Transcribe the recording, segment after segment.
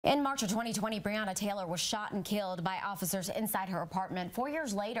In March of 2020, Breonna Taylor was shot and killed by officers inside her apartment. 4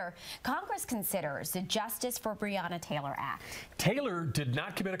 years later, Congress considers the Justice for Breonna Taylor Act. Taylor did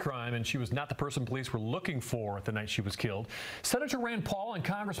not commit a crime, and she was not the person police were looking for the night she was killed. Senator Rand Paul and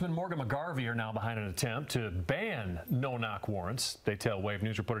Congressman McGarvey are now behind an attempt to ban no-knock warrants. They tell Wave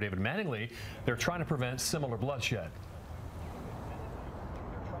News reporter David Mattingly they're trying to prevent similar bloodshed.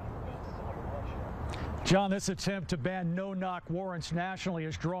 John, this attempt to ban no-knock warrants nationally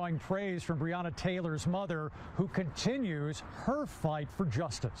is drawing praise from Breonna Taylor's mother, who continues her fight for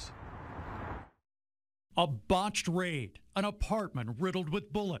justice. A botched raid, an apartment riddled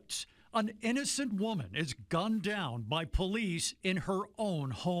with bullets. An innocent woman is gunned down by police in her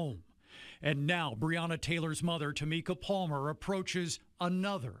own home. And now Breonna Taylor's mother, Tamika Palmer, approaches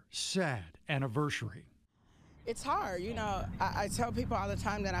another sad anniversary. It's hard, you know. I tell people all the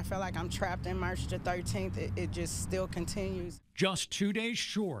time that I feel like I'm trapped in March the 13th. It just still continues. Just 2 days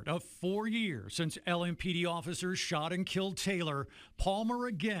short of 4 years since LMPD officers shot and killed Taylor, Palmer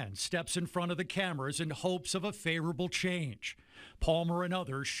again steps in front of the cameras in hopes of a favorable change. Palmer and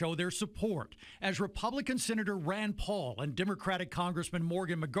others show their support as Republican Senator Rand Paul and Democratic Congressman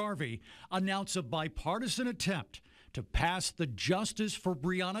McGarvey announce a bipartisan attempt to pass the Justice for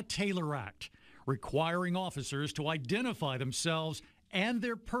Breonna Taylor Act, requiring officers to identify themselves and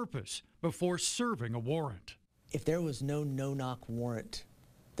their purpose before serving a warrant. If there was no no-knock warrant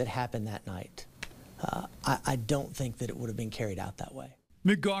that happened that night, I don't think that it would have been carried out that way.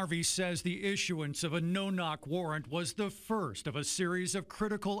 McGarvey says the issuance of a no-knock warrant was the first of a series of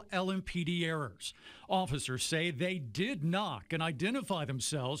critical LMPD errors. Officers say they did knock and identify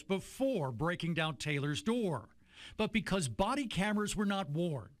themselves before breaking down Taylor's door. But because body cameras were not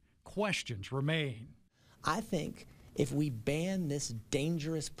worn, questions remain. I think if we ban this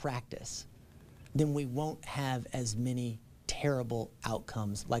dangerous practice, then we won't have as many terrible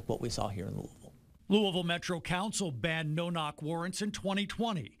outcomes like what we saw here in Louisville. Louisville Metro Council banned no-knock warrants in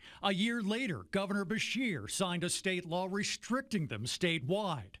 2020. A year later, Governor Beshear signed a state law restricting them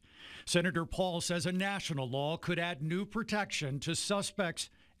statewide. Senator Paul says a national law could add new protection to suspects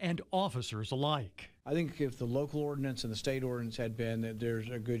and officers alike. I think if the local ordinance and the state ordinance had been, that there's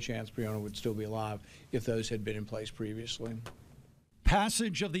a good chance Breonna would still be alive if those had been in place previously.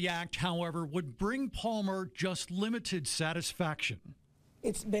 Passage of the act, however, would bring Palmer just limited satisfaction.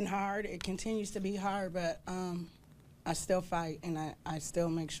 It's been hard. It continues to be hard, but I still fight, and I still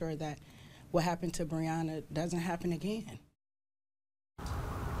make sure that what happened to Breonna doesn't happen again.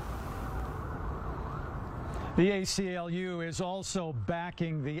 The ACLU is also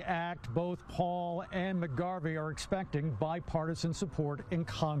backing the act. Both Paul and McGarvey are expecting bipartisan support in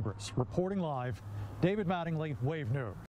Congress. Reporting live, David Mattingly, Wave News.